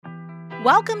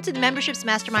Welcome to the Memberships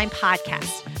Mastermind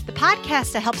podcast, the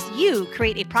podcast that helps you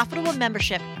create a profitable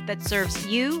membership that serves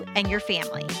you and your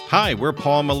family. Hi, we're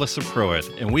Paul and Melissa Pruitt,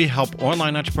 and we help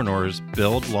online entrepreneurs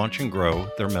build, launch, and grow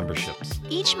their memberships.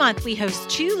 Each month, we host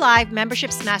 2 live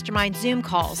Memberships Mastermind Zoom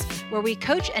calls where we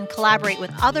coach and collaborate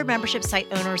with other membership site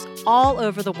owners all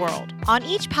over the world. On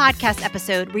each podcast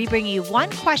episode, we bring you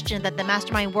one question that the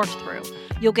mastermind worked through.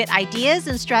 You'll get ideas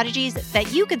and strategies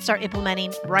that you can start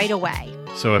implementing right away.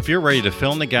 So if you're ready to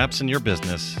fill in the gaps in your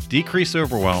business, decrease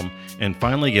overwhelm, and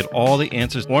finally get all the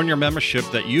answers on your membership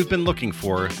that you've been looking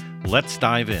for, let's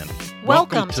dive in.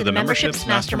 Welcome to the Memberships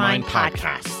Mastermind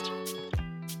podcast.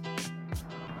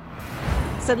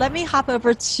 So let me hop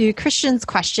over to Christian's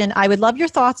question. I would love your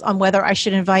thoughts on whether I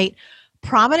should invite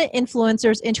prominent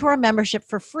influencers into our membership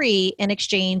for free in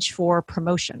exchange for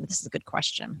promotion. This is a good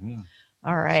question. Yeah.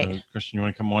 All right. So, Christian, you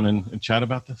want to come on and chat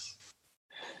about this?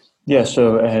 Yeah,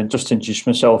 so just to introduce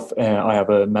myself, I have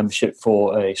a membership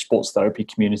for a sports therapy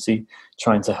community,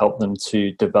 trying to help them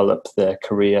to develop their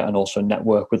career and also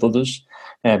network with others.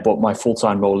 But my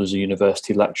full-time role is a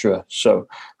university lecturer, so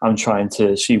I'm trying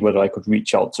to see whether I could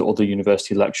reach out to other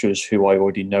university lecturers who I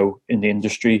already know in the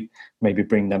industry, maybe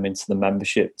bring them into the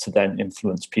membership to then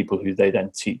influence people who they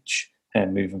then teach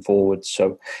moving forward.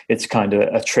 So it's kind of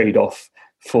a trade-off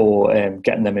for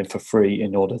getting them in for free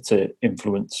in order to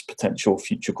influence potential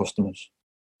future customers.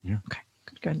 Yeah. Okay,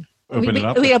 good.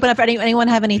 We open up for anyone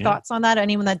have any thoughts on that?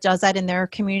 Anyone that does that in their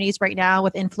communities right now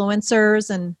with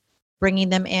influencers and bringing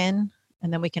them in?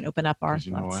 And then we can open up our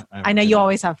thoughts. I know you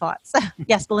always have thoughts.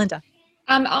 Yes, Belinda.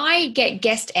 I get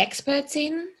guest experts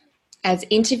in as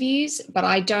interviews, but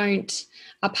I don't,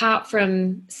 apart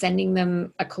from sending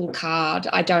them a cool card,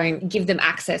 I don't give them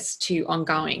access to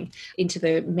ongoing into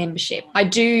the membership. I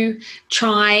do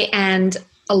try and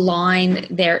align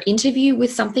their interview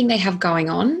with something they have going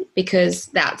on, because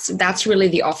that's really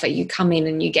the offer. You come in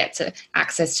and you get to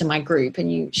access to my group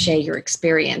and you share your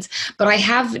experience. But I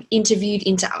have interviewed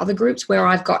into other groups where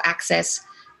I've got access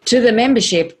to the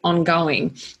membership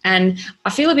ongoing. And I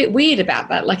feel a bit weird about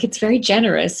that. Like, it's very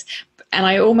generous. And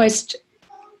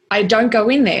I don't go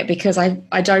in there because I'm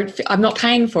not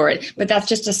paying for it, but that's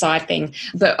just a side thing.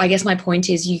 But I guess my point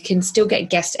is you can still get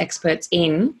guest experts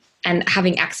in, and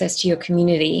having access to your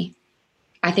community,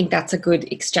 I think that's a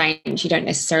good exchange. You don't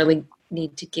necessarily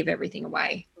need to give everything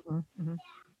away. Mm-hmm.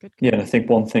 Good. Yeah, and I think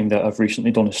one thing that I've recently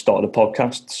done is started a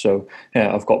podcast. So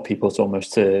I've got people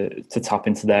to tap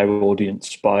into their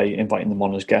audience by inviting them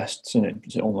on as guests, and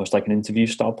it's almost like an interview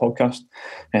style podcast.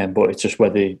 But it's just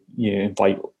whether you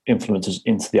invite influencers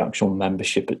into the actual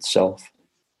membership itself.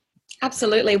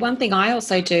 Absolutely. One thing I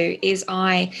also do is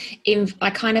I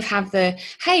kind of have the,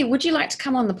 hey, would you like to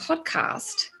come on the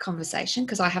podcast conversation?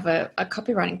 Because I have a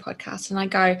copywriting podcast, and I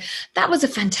go, that was a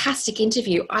fantastic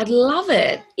interview. I'd love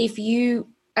it if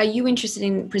are you interested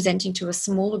in presenting to a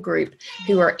smaller group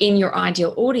who are in your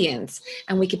ideal audience,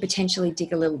 and we could potentially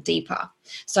dig a little deeper?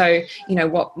 So,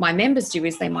 what my members do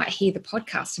is they might hear the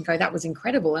podcast and go, that was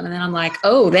incredible. And then I'm like,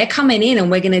 oh, they're coming in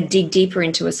and we're going to dig deeper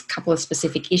into a couple of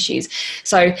specific issues.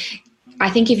 So I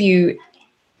think if you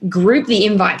group the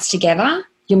invites together,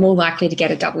 you're more likely to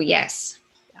get a double yes.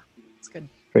 Yeah, that's good.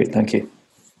 Great, thank you.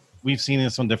 We've seen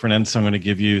this on different ends, so I'm going to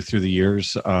give you through the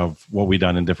years of what we've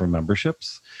done in different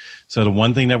memberships. So the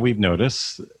one thing that we've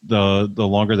noticed, the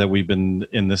longer that we've been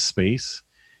in this space,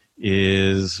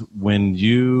 is when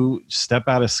you step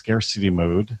out of scarcity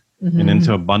mode and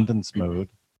into abundance mode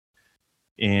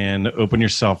and open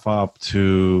yourself up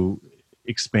to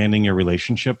expanding your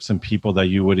relationships and people that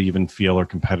you would even feel are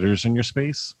competitors in your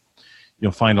space,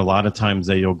 you'll find a lot of times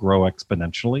that you'll grow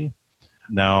exponentially.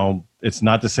 Now, it's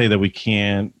not to say that we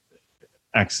can't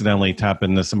accidentally tap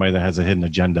into somebody that has a hidden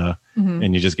agenda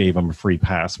and you just gave them a free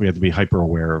pass. We have to be hyper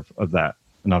aware of that.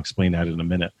 And I'll explain that in a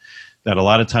minute. That a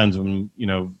lot of times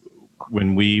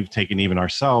when we've taken even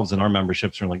ourselves and our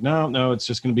memberships are like, no, it's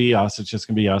just going to be us. It's just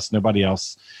going to be us, nobody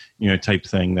else, type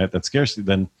thing that scarcity.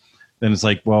 Then it's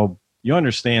like, well, you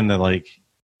understand that, like,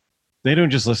 they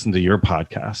don't just listen to your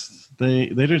podcast. They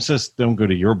just don't go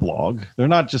to your blog. They're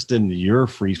not just in your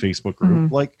free Facebook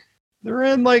group. Like, they're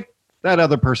in like that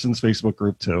other person's Facebook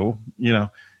group too,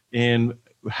 and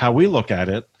how we look at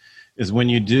it is when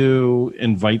you do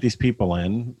invite these people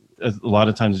in, a lot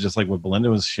of times, just like what Belinda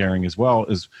was sharing as well,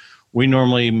 is we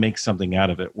normally make something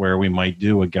out of it where we might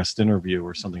do a guest interview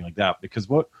or something like that, because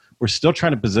what we're still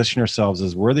trying to position ourselves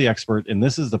as we're the expert and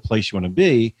this is the place you want to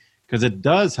be, because it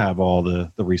does have all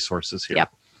the resources here.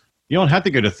 Yep. You don't have to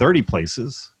go to 30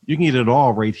 places. You can get it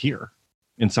all right here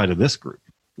inside of this group.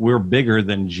 We're bigger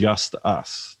than just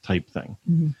us type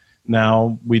thing.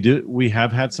 Now we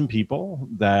have had some people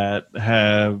that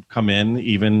have come in,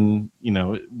 even,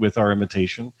 with our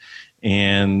invitation,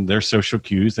 and their social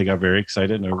cues, they got very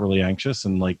excited and overly anxious,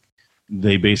 and like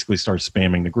they basically start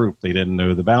spamming the group. They didn't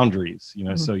know the boundaries,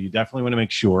 so you definitely want to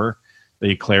make sure that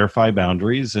you clarify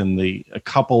boundaries and a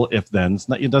couple if-thens.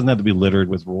 It doesn't have to be littered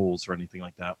with rules or anything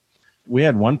like that. We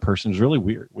had one person, it was really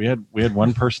weird. We had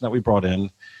one person that we brought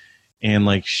in, and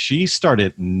like she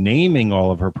started naming all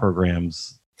of her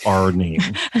programs our name.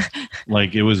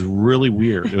 Like it was really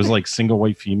weird. It was like Single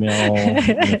White Female.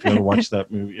 If you ever watched that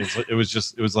movie, it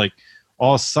was like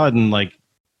all of a sudden, like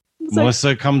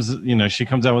Melissa comes, she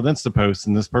comes out with Insta posts,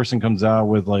 and this person comes out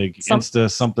with like Insta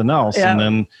something else. Yeah. And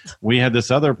then we had this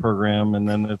other program, and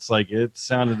then it's like it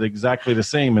sounded exactly the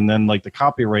same, and then like the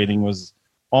copywriting was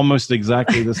almost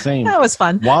exactly the same. That was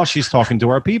fun. While she's talking to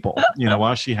our people,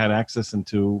 while she had access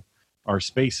into our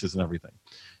spaces and everything.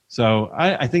 So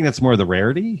I think that's more the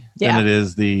rarity than it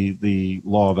is the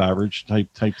law of average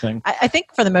type thing. I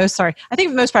think for the most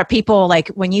part, people, like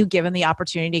when you give them the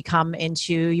opportunity to come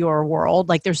into your world,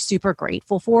 like they're super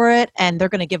grateful for it, and they're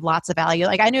going to give lots of value.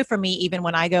 Like I know for me, even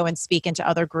when I go and speak into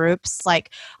other groups,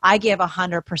 like I give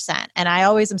 100%, and I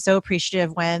always am so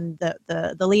appreciative when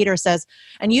the leader says,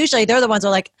 and usually they're the ones who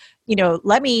are like,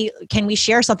 can we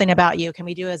share something about you? Can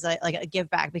we do as a give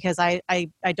back? Because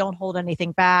I don't hold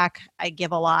anything back. I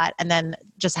give a lot. And then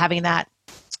just having that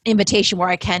invitation where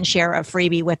I can share a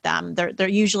freebie with them. They're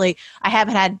usually, I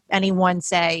haven't had anyone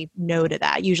say no to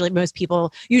that. Usually most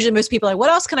people are like, what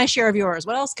else can I share of yours?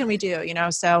 What else can we do?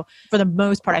 So for the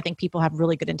most part, I think people have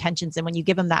really good intentions. And when you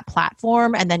give them that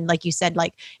platform, and then like you said,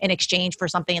 like in exchange for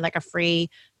something like a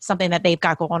free, something that they've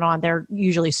got going on, they're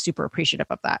usually super appreciative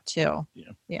of that too.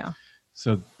 Yeah.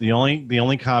 So the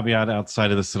only caveat outside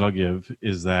of this that I'll give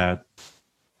is that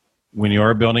when you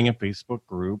are building a Facebook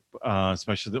group,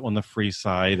 especially on the free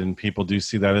side, and people do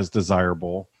see that as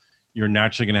desirable, you're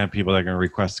naturally going to have people that are going to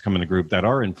request to come in the group that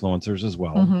are influencers as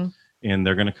well. Mm-hmm. And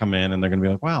they're going to come in and they're going to be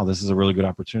like, wow, this is a really good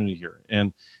opportunity here.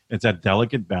 And it's that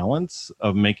delicate balance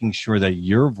of making sure that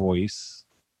your voice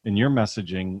and your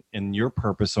messaging and your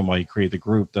purpose on why you create the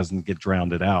group doesn't get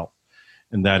drowned out.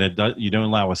 And that you don't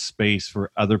allow a space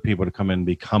for other people to come in and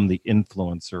become the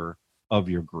influencer of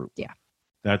your group. Yeah.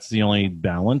 That's the only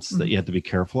balance that you have to be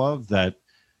careful of. That,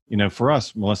 for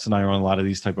us, Melissa and I are on a lot of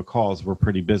these type of calls. We're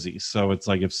pretty busy. So it's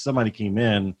like if somebody came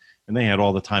in and they had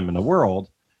all the time in the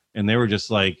world and they were just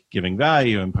like giving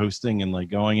value and posting and like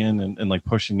going in and like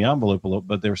pushing the envelope a little,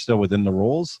 but they're still within the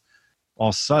rules, all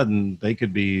of a sudden they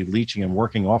could be leeching and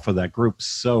working off of that group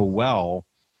so well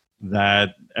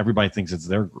that everybody thinks it's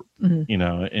their group, and,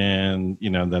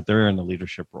 that they're in the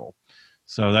leadership role.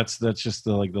 So that's just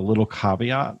the little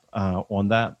caveat on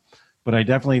that. But I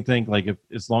definitely think like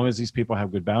as long as these people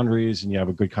have good boundaries and you have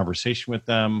a good conversation with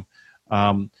them,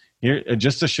 here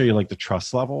just to show you like the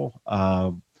trust level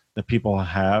that people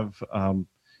have. And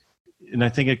I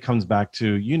think it comes back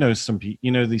to,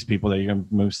 these people that you're going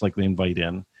to most likely invite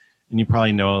in, and you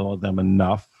probably know them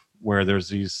enough where there's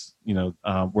these,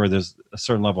 where there's a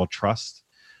certain level of trust.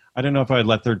 I don't know if I'd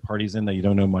let third parties in that you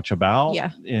don't know much about.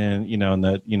 Yeah. And, and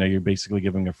that, you're basically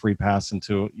giving a free pass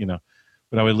into,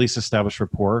 but I would at least establish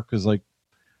rapport. Cause like,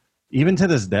 even to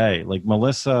this day, like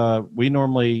Melissa, we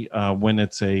normally, when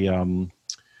it's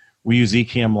we use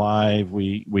Ecamm Live,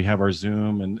 we have our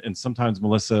Zoom, and sometimes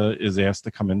Melissa is asked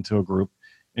to come into a group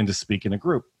and to speak in a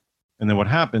group. And then what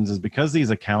happens is because these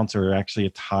accounts are actually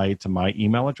tied to my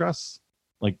email address,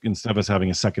 like instead of us having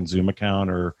a second Zoom account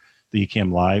or the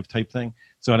Ecamm Live type thing.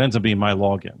 So it ends up being my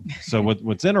login. So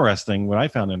what's interesting, what I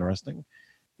found interesting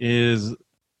is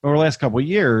over the last couple of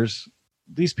years,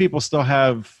 these people still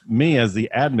have me as the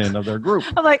admin of their group.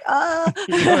 I'm like,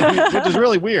 which is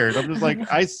really weird. I'm just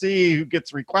like, I see who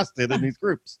gets requested in these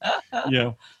groups,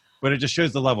 but it just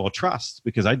shows the level of trust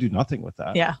because I do nothing with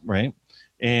that. Yeah. Right.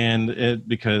 And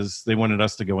because they wanted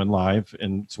us to go in live.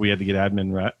 And so we had to get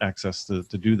admin access to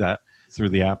do that through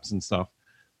the apps and stuff.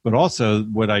 But also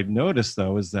what I noticed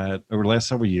though, is that over the last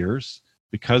several years,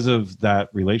 because of that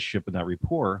relationship and that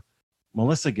rapport,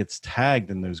 Melissa gets tagged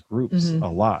in those groups a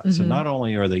lot. Mm-hmm. So not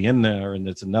only are they in there and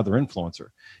it's another influencer,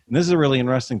 and this is a really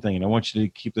interesting thing. And I want you to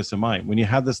keep this in mind. When you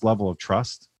have this level of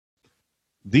trust,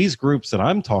 these groups that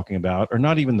I'm talking about are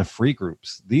not even the free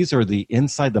groups. These are the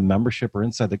inside the membership or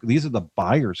these are the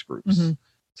buyers groups. Mm-hmm.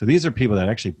 So these are people that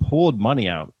actually pulled money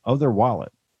out of their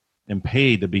wallet and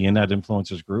paid to be in that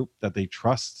influencers group that they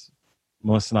trust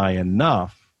Melissa and I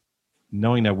enough,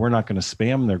 knowing that we're not going to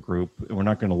spam their group and we're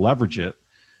not going to leverage it,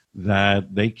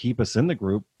 that they keep us in the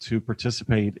group to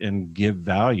participate and give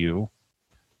value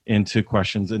into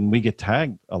questions. And we get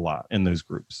tagged a lot in those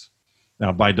groups.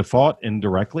 Now, by default,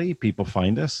 indirectly, people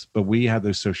find us, but we have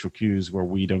those social cues where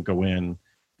we don't go in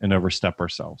and overstep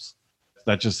ourselves.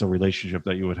 That's just a relationship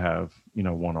that you would have,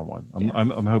 one-on-one.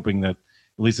 I'm hoping that at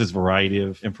least this variety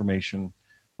of information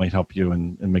might help you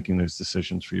in making those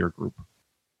decisions for your group.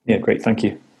 Yeah, great. Thank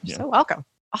you. You're so welcome.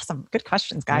 Awesome. Good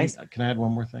questions, guys. Can I add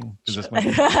one more thing?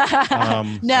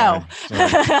 No.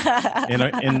 Sorry.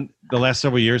 In the last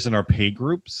several years in our paid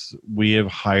groups, we have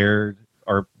hired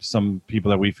some people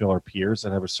that we feel are peers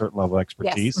that have a certain level of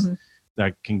expertise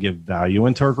that can give value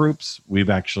into our groups. We've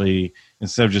actually,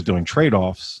 instead of just doing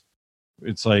trade-offs,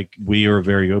 it's like we are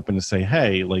very open to say,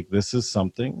 hey, like this is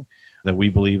something that we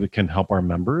believe it can help our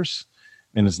members.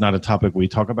 And it's not a topic we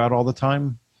talk about all the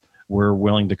time. We're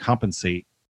willing to compensate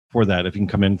for that. If you can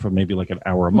come in for maybe like an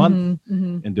hour a month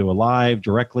and do a live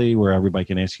directly where everybody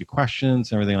can ask you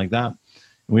questions and everything like that.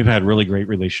 And we've had really great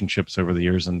relationships over the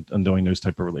years and doing those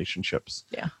type of relationships.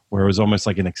 Yeah. Where it was almost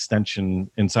like an extension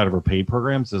inside of our paid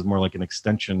programs is more like an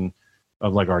extension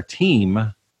of like our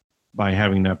team by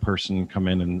having that person come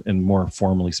in and more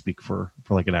formally speak for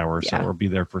like an hour or so, or be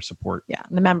there for support. Yeah.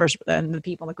 And the members and the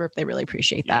people in the group, they really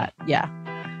appreciate that. Yeah.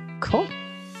 Cool.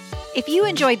 If you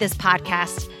enjoyed this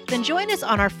podcast, then join us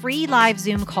on our free live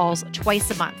Zoom calls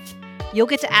twice a month. You'll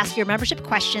get to ask your membership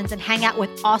questions and hang out with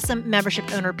awesome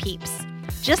membership owner peeps.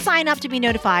 Just sign up to be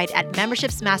notified at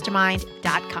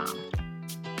membershipsmastermind.com.